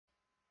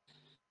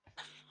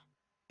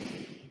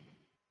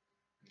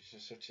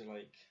is such a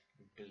like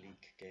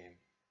bleak game.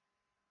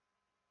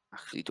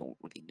 Actually, don't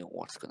really know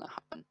what's gonna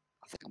happen.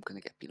 I think I'm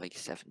gonna get be like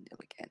 7-0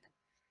 again.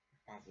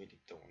 I really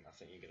don't. I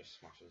think you're gonna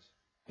smash us.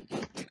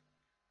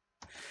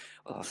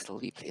 Well, I'll still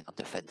be playing on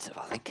defensive,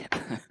 I think. It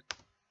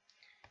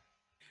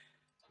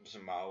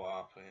doesn't matter what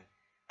I play.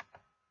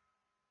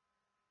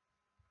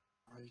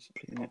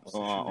 I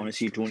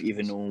honestly don't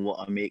even know what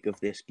I make of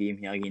this game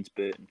here against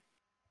Burton.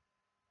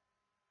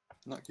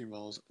 Lucky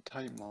rolls,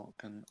 tight mark,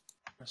 and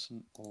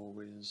pressing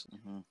always.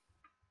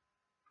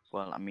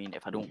 Well, I mean,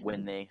 if I don't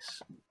win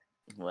this,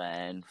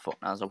 then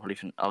fuck knows,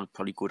 I'll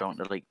probably go down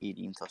to like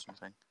 18th or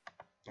something.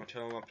 I'm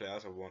telling my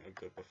players I want a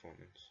good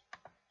performance.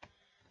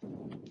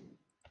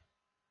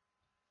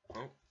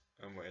 Oh,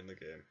 and we're in the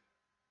game.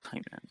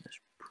 Time to end this.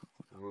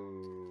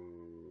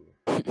 Woo.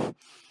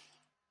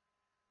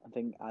 I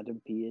think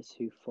Adam Pearce,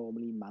 who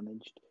formerly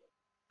managed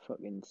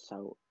fucking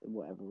South,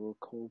 whatever we'll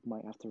call,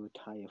 might have to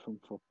retire from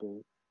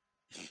football.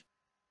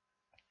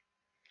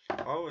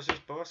 Oh, is this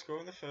Borough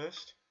scoring the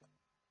first?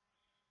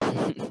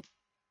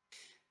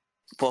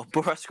 But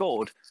Borough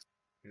scored.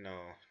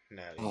 No,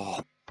 nearly.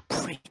 Oh,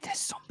 breathe this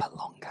something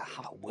longer.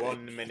 Have a word.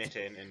 1 minute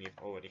in and you've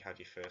already had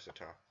your first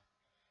attack.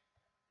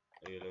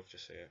 You love to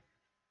see it.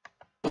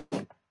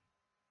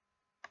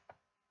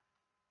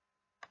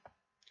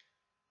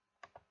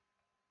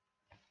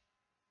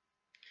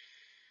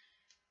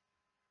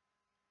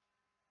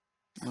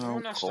 I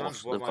don't understand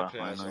what my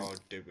players are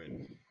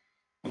doing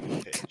on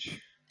the pitch.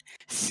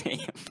 Same.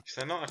 Because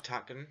they're not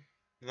attacking,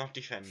 they're not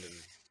defending,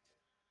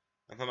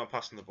 and they're not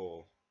passing the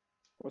ball.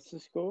 What's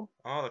the score?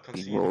 Oh, they're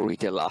conceding. Rory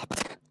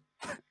Delap.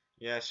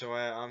 Yeah, so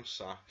I'm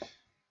sacked.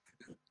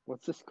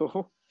 What's the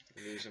score?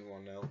 Losing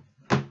 1-0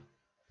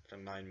 for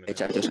 9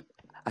 minutes.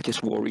 I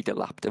just Rory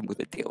Delap him with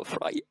a tail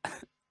fry.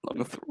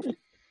 Long throw.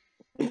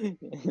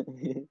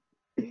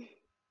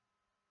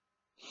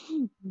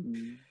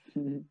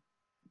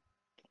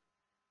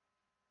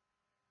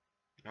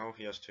 Oh,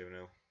 he has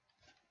 2-0.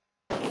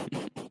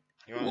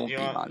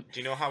 Do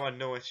you know how I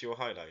know it's your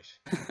highlight?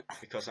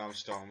 Because I'm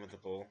starting with the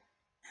ball.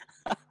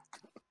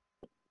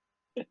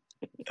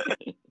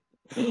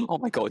 Oh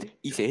my god,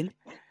 he's in.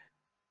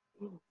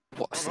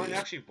 What a Oh no, it save.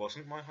 actually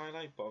wasn't my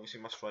highlight, but obviously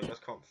my strikers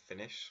can't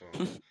finish, so...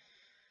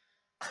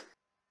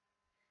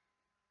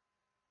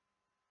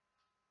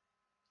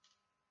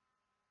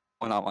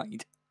 Oh, never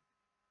mind.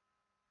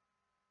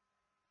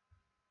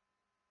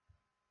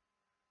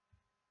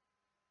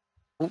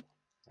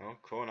 Oh,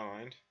 cool, never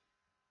mind.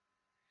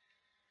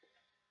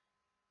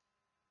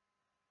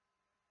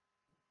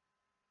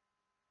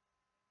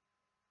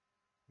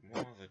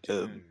 What are they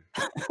doing?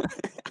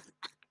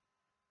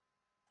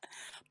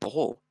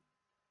 Ball.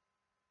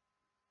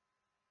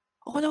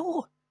 Oh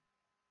no!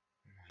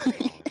 Oh my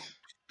god.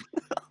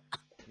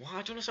 Why?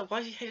 I don't understand.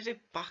 Why he headed it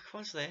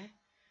backwards there?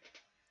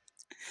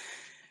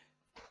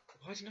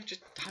 Why did he not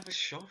just have a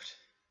shot?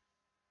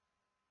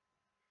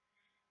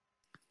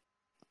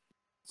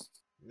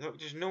 Look,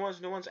 just no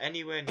one's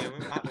anywhere near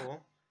him at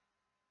all.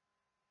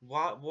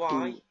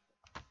 Why?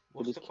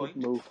 What's the point?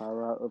 Mo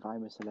Farah out of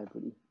I'm a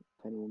Celebrity,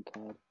 if anyone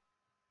cared.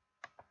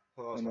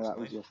 Oh, I know that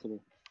was yesterday.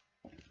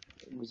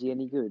 Was he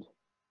any good?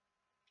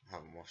 I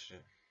haven't watched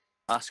it.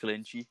 Ask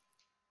Lynchy.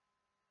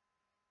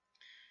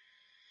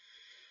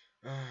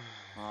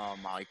 Oh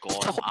my god,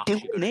 Stop I'm actually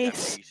doing gonna get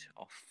this. these.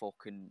 Oh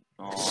fucking.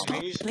 I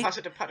mean, he's pass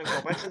it to Patrick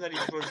Roberts and then he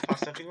runs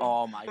past everyone.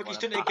 Oh my Look, god, he's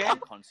done it I've again.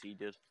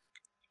 Conceded.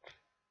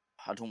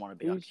 I don't want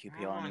to be on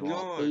QPR Oh my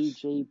anymore. god.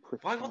 AJ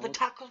Why would the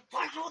tackle?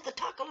 Why would the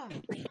tackle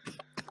him? I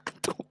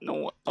don't know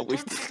what I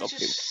wish to stop him.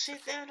 Just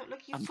sit there and look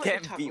like you I'm put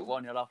getting tackle. beat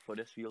 1-0 off for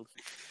this field.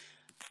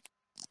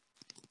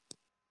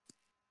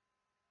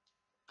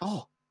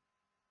 Oh.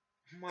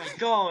 Oh my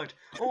god!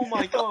 Oh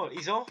my god!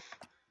 He's off.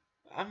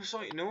 I'm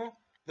sorry. No,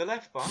 the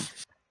left back,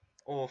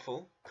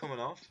 awful coming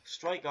off.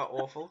 Striker,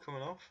 awful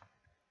coming off.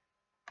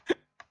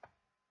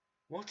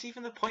 What's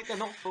even the point? They're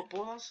not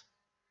footballers.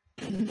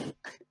 The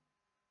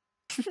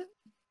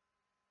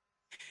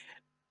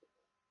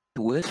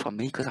worst for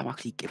me because I'm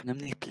actually giving him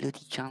these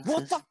bloody chances.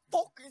 What the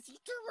fuck is he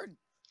doing?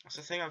 That's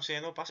the thing I'm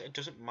saying though, Bassett. It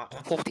doesn't matter.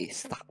 What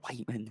is that,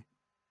 Wightman?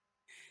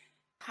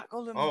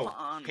 Tackle him, Oh,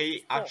 man.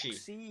 he Fuck's actually,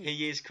 sake.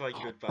 he is quite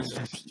good,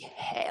 Bassett. Bloody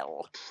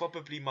hell.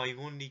 Probably my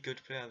only good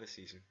player this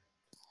season.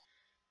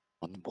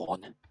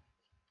 1-1.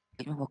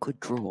 Give him a good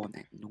draw on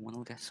it. No one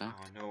will get sacked.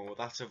 Oh no,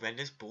 that's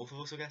horrendous. Both of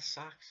us will get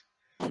sacked.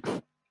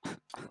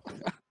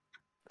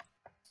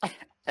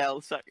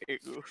 El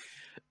Saco.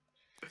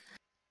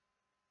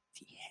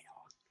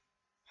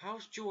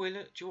 How's Joe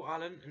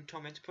Allen and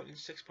Tom Ince putting in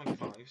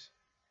 6.5s?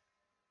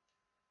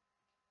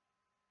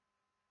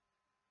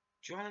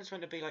 Joe Allen's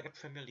meant to be like a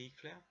Premier League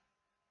player.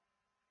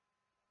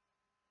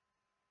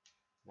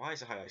 Why is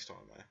the highlight still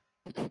on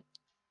there?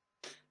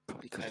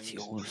 Probably because it's And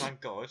yours. thank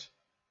God,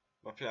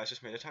 my player's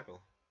just made a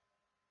tackle.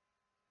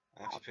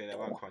 I actually played it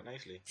around quite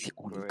nicely. He's the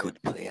only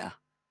good player.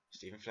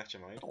 Stephen Fletcher,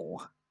 mind.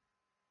 Oh.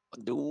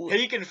 No.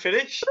 He can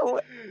finish! Oh,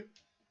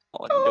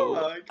 Oh no.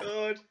 my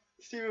god!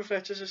 Stephen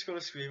Fletcher's just got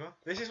a screamer.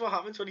 This is what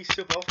happens when you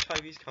sub off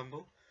Tyrese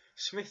Campbell.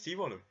 Smith, do you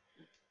want him?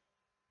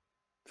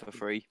 For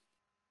free.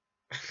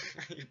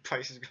 Your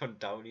price has gone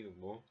down even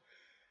more.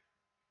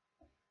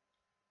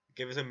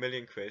 Give us £1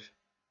 million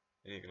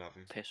and you can have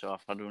them. Piss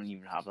off, I don't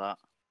even have that.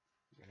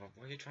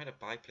 Why are you trying to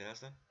buy players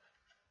then?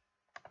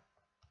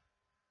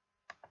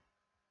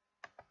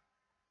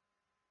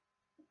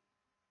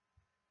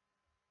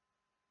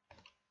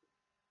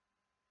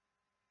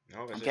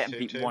 No, I'm getting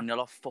beat 1-0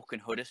 off fucking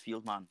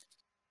Huddersfield, man.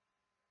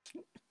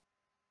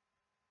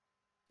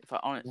 If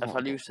I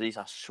lose to these,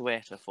 I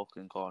swear to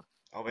fucking God.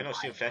 Oh, we're not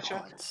Steve Fletcher?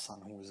 God,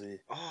 San Jose.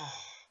 Oh,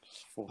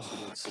 Just forced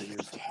to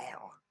save.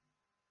 Hell.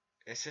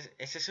 it's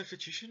a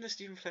substitution, a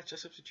Stephen Fletcher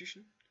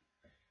substitution.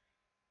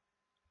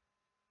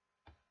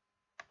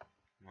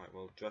 Right,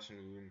 well, dressing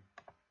room,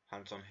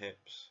 hands on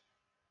hips.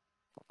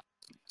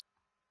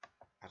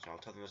 I'll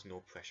tell them there's no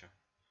pressure.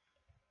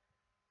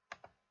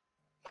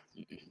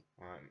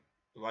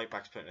 Right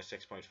back's putting a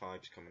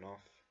 6.5 is coming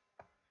off.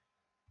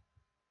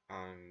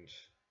 And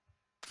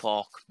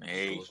Fuck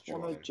me. so's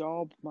Want a Jordan.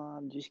 job,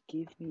 man? Just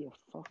give me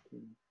a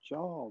fucking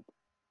job.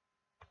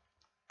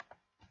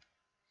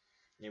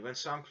 Yeah, when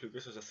Sam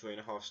Klugas was a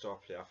 3.5 star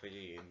player for you,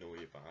 you know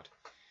you're bad.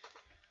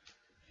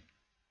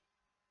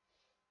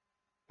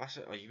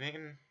 Bassett, are you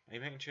making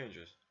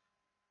changes?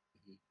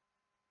 Mhm.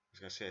 I was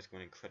gonna say it's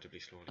going incredibly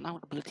slowly. And I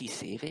would bloody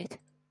save it.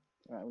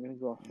 Right, I'm gonna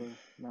go off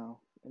now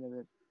in a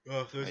bit.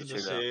 Well, if there isn't a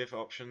Right, save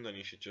option, then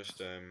you should just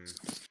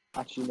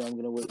Actually, no, I'm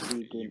gonna wait for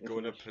the game you to go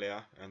to finish.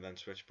 player and then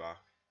switch back.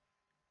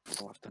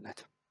 So I've done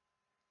it.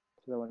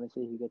 Because I want to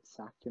see who gets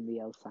sacked in the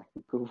El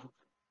Saki pool.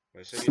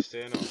 Wait, so you're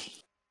staying on?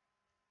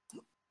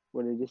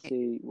 Well, I just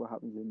see what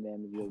happens in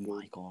them as Oh well.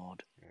 my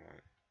God.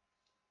 Alright.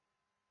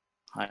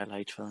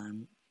 Highlight for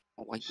them.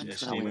 Oh, Is Wightman's Stephen gonna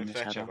Stephen win. this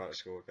Fletcher header. about to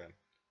score again?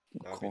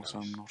 Of That'd be course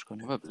nice. I'm not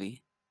gonna.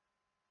 Probably.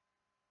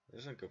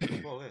 This isn't good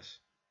football, this.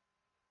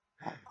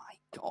 Oh my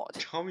God.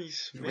 Tommy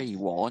Smith, 3-1.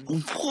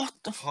 What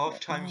the fuck,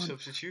 half-time man?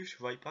 substitute,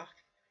 right back.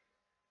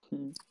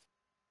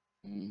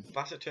 Mm.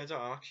 Bassett turns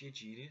out actually a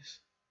genius.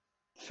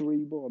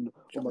 3-1.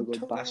 Oh my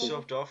god, I Bassett.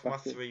 subbed off my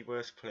Bassett. 3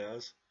 worst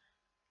players,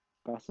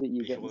 Bassett,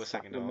 you're before getting the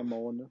sacked second in the half.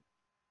 morning.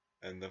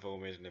 and they've all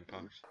made an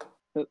impact.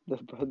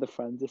 The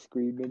fans are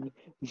screaming,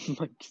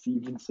 Mike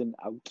Stevenson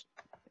out.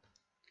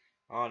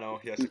 Oh no,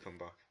 he has to come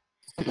back.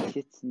 He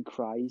sits and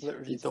cries.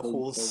 Literally, His the face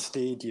whole says,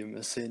 stadium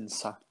is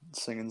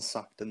singing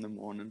 "Sacked in the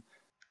Morning."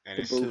 And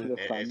The it's, both of the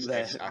it- fans.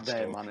 it's at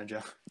Their Stoke.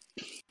 manager.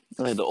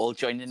 Like, they're all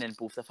joining in,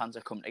 both the fans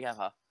have come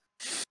together.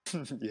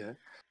 Yeah,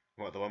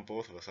 What, they want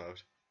both of us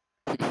out?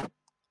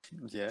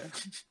 yeah.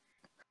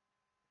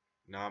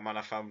 Nah, man,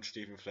 I found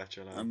Stephen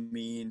Fletcher now. I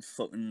mean,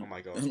 fucking. Oh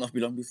my God. It'll not be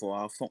long before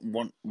I fucking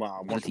want. Well, I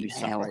want to Bloody be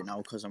sacked hell. right now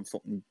because I'm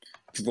fucking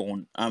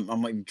drawn. I'm not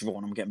even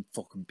drawn. I'm getting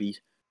fucking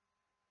beat.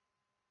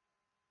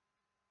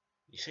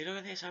 You see, look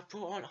at this. I've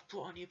brought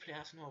on new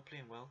players and they're all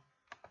playing well.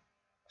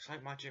 It's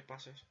like magic,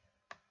 Bassett.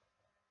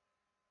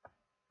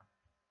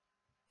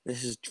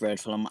 This is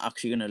dreadful. I'm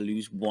actually gonna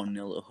lose 1-0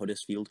 to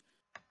Huddersfield.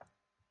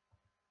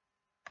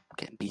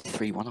 Getting beat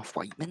 3-1 off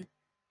Wightman.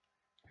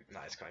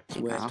 Nah, it's quite Keep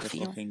Swear my to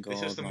feel. fucking God,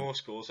 This is the man.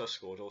 most goals I've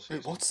scored all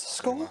season. what's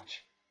the in a score?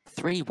 match.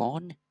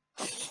 3-1.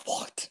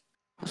 What?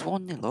 I was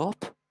 1-0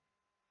 up.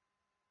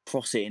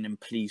 Cross it in and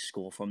please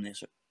score from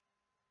this.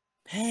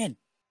 Pen!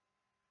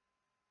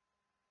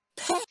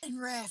 Pen,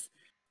 ref!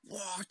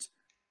 What?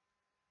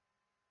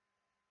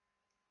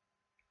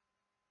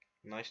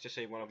 Nice to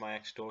see one of my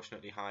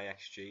extortionately high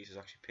XGs is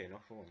actually paying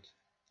off for once.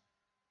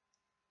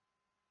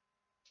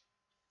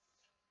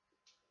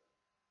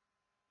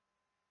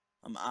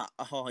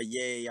 Oh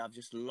yeah, I've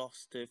just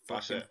lost to fucking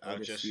Bassett, I've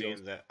just Huddersfield.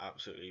 seen the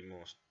absolutely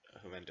most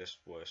horrendous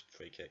worst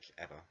free kick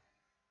ever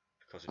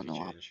because I of know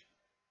your what? change.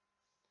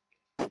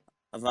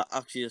 I've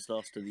actually just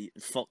lost to the.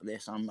 Fuck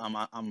this.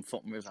 I'm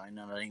fucking resigning.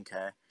 I don't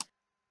care.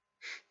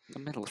 The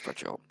Middlesbrough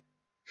job.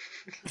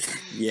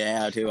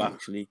 Yeah, I do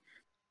actually.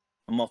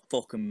 I'm not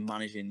fucking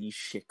managing these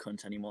shit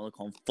cunts anymore. They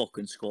can't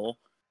fucking score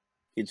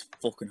against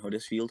fucking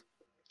Huddersfield.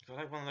 You're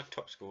like one of the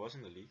top scorers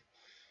in the league.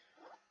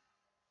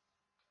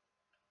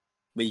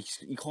 But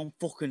he can't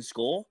fucking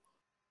score.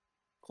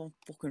 Can't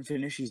fucking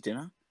finish his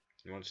dinner.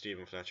 You want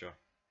Stephen Fletcher?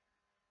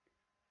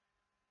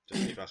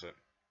 Just leave Bassett.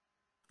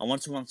 I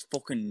want someone that's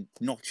fucking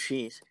not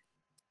shit.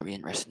 Very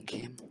interesting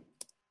game.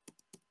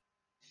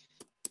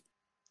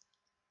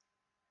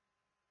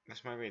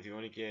 That's my way, the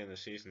only game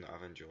this season that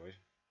I've enjoyed.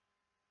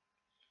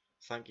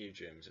 Thank you,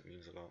 James, it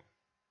means a lot.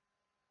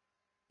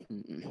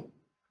 Mm-mm.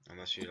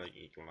 Unless you like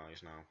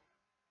equalise now.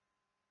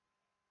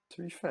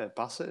 To be fair,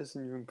 Bassett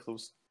isn't even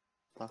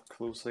that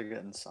close to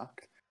getting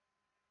sacked.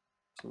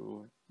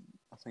 So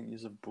I think you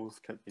have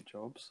both kept your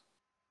jobs.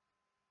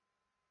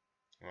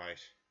 Right.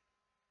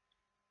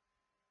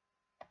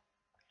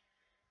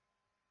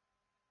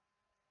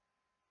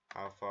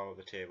 How far up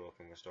the table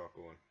can we start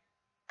going?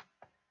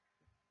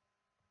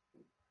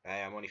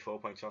 Hey, I'm only 4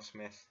 points off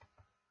Smith.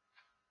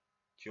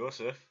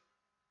 Joseph,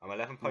 I'm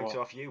 11 points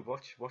What? off you.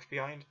 Watch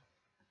behind.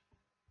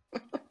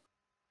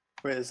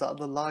 Wait, is that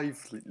the live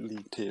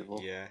league table?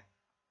 Yeah.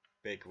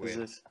 Big Is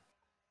win. it?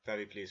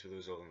 Very pleased with the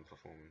result and the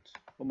performance.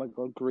 Oh my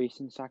god,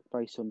 Grayson sacked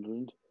by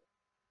Sunderland.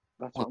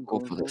 That's what What, I'm go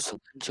going for for. the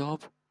Sunderland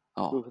job? Go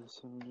Oh, for the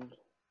Sunderland.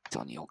 It's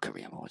on your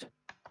career mode.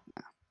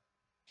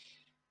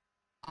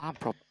 I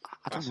don't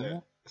That's know.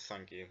 it.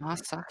 Thank you. Am I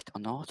sacked or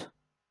not?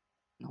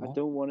 I No.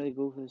 don't want to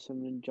go for the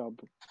Sunderland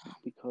job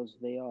because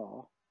they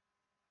are.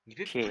 You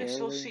beat Shit.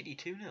 Bristol Really? City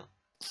 2-0.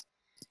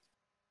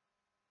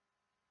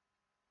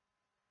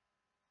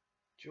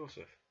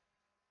 Joseph,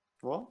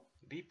 What?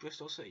 you beat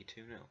Bristol City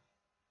 2-0.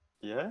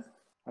 Yeah?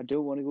 I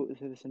don't want to go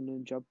to the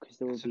Sunderland job because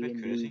they will That's a be bit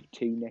in crazy. League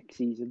 2 next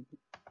season.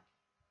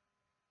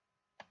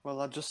 Well,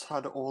 I just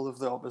had all of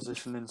the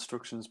opposition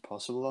instructions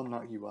possible on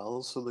Notty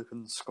Wells so they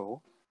couldn't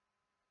score.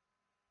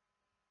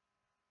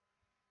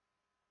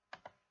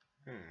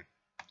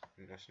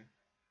 Interesting.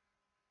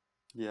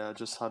 Yeah, I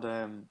just had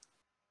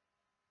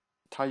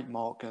tight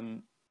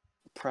marking,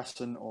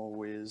 pressing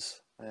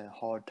always,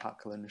 hard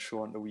tackling,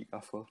 showing the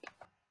weaker foot.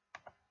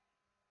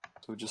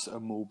 So just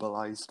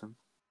immobilised him.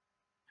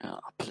 Oh,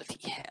 bloody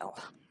hell.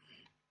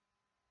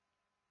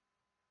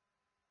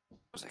 It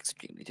was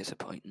extremely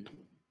disappointing.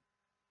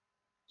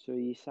 So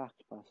you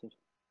sacked Bassett.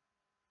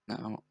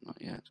 No,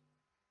 not yet.